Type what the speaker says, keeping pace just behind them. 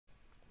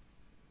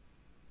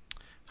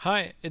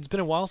Hi, it's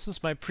been a while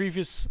since my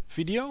previous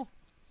video.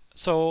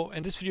 So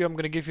in this video I'm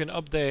going to give you an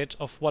update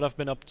of what I've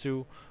been up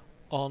to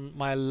on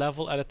my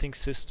level editing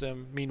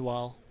system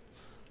meanwhile.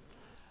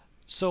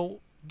 So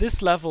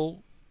this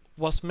level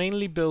was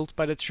mainly built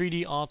by the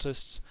 3D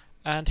artist,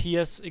 and he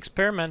has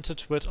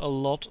experimented with a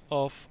lot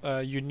of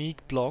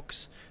unique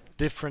blocks,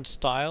 different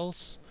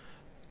styles,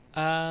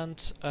 and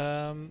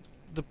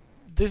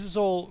this is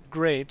all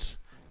great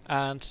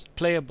and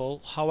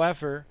playable.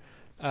 However,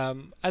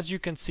 as you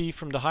can see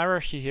from the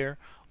hierarchy here,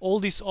 all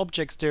these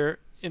objects, they're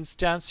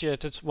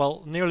instantiated,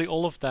 well, nearly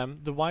all of them,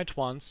 the white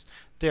ones,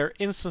 they're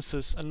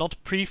instances and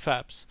not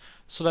prefabs.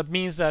 So that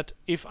means that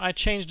if I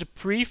change the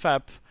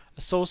prefab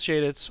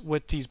associated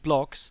with these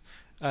blocks,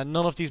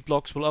 none of these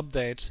blocks will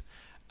update.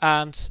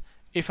 And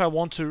if I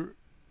want to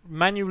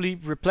manually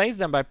replace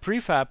them by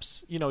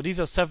prefabs, you know, these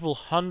are several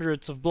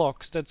hundreds of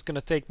blocks. That's going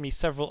to take me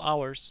several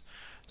hours.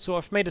 So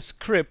I've made a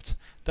script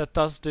that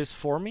does this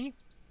for me.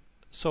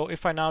 So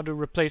if I now do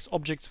replace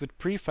objects with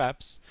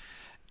prefabs,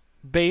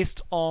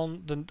 based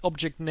on the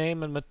object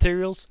name and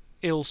materials,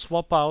 it'll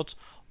swap out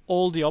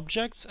all the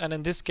objects, and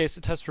in this case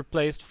it has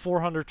replaced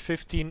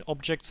 415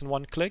 objects in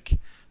one click.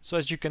 So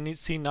as you can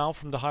see now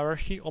from the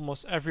hierarchy,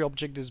 almost every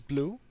object is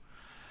blue.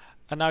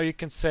 And now you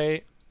can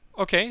say,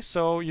 okay,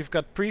 so you've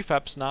got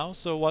prefabs now,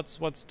 so what's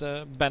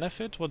the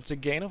benefit, what's the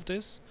gain of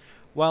this?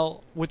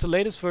 Well, with the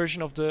latest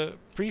version of the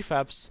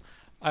prefabs,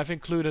 I've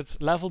included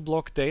level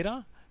block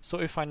data. So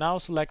if I now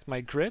select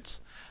my grid,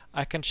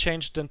 I can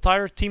change the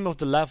entire theme of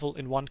the level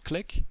in one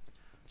click.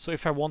 So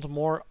if I want a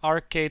more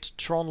arcade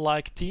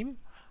Tron-like theme,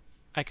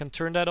 I can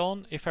turn that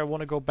on. If I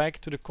want to go back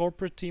to the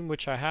corporate theme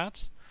which I had,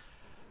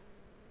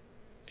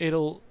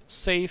 it'll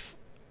save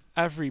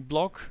every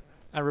block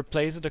and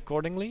replace it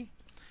accordingly.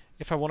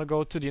 If I want to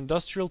go to the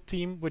industrial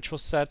theme, which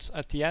was set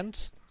at the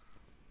end,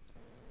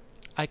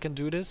 I can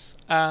do this.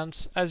 And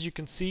as you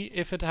can see,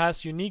 if it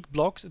has unique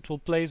blocks, it will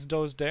place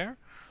those there,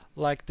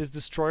 like this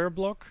destroyer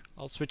block.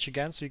 I'll switch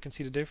again so you can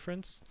see the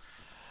difference.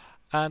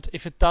 And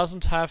if it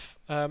doesn't have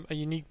a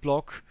unique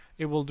block,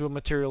 it will do a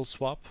material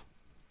swap.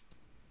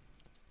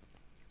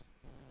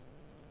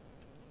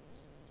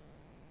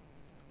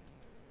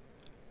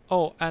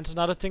 Oh, and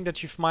another thing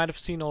that you might have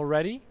seen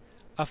already,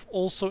 I've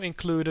also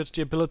included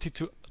the ability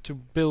to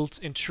build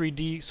in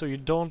 3D, so you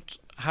don't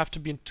have to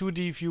be in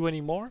 2D view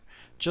anymore.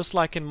 Just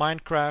like in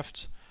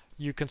Minecraft,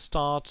 you can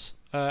start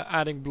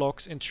adding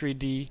blocks in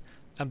 3D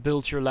and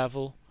build your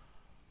level.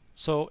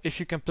 So if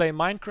you can play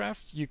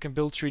Minecraft, you can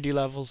build 3D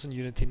levels in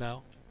Unity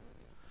now.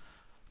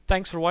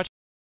 Thanks for watching.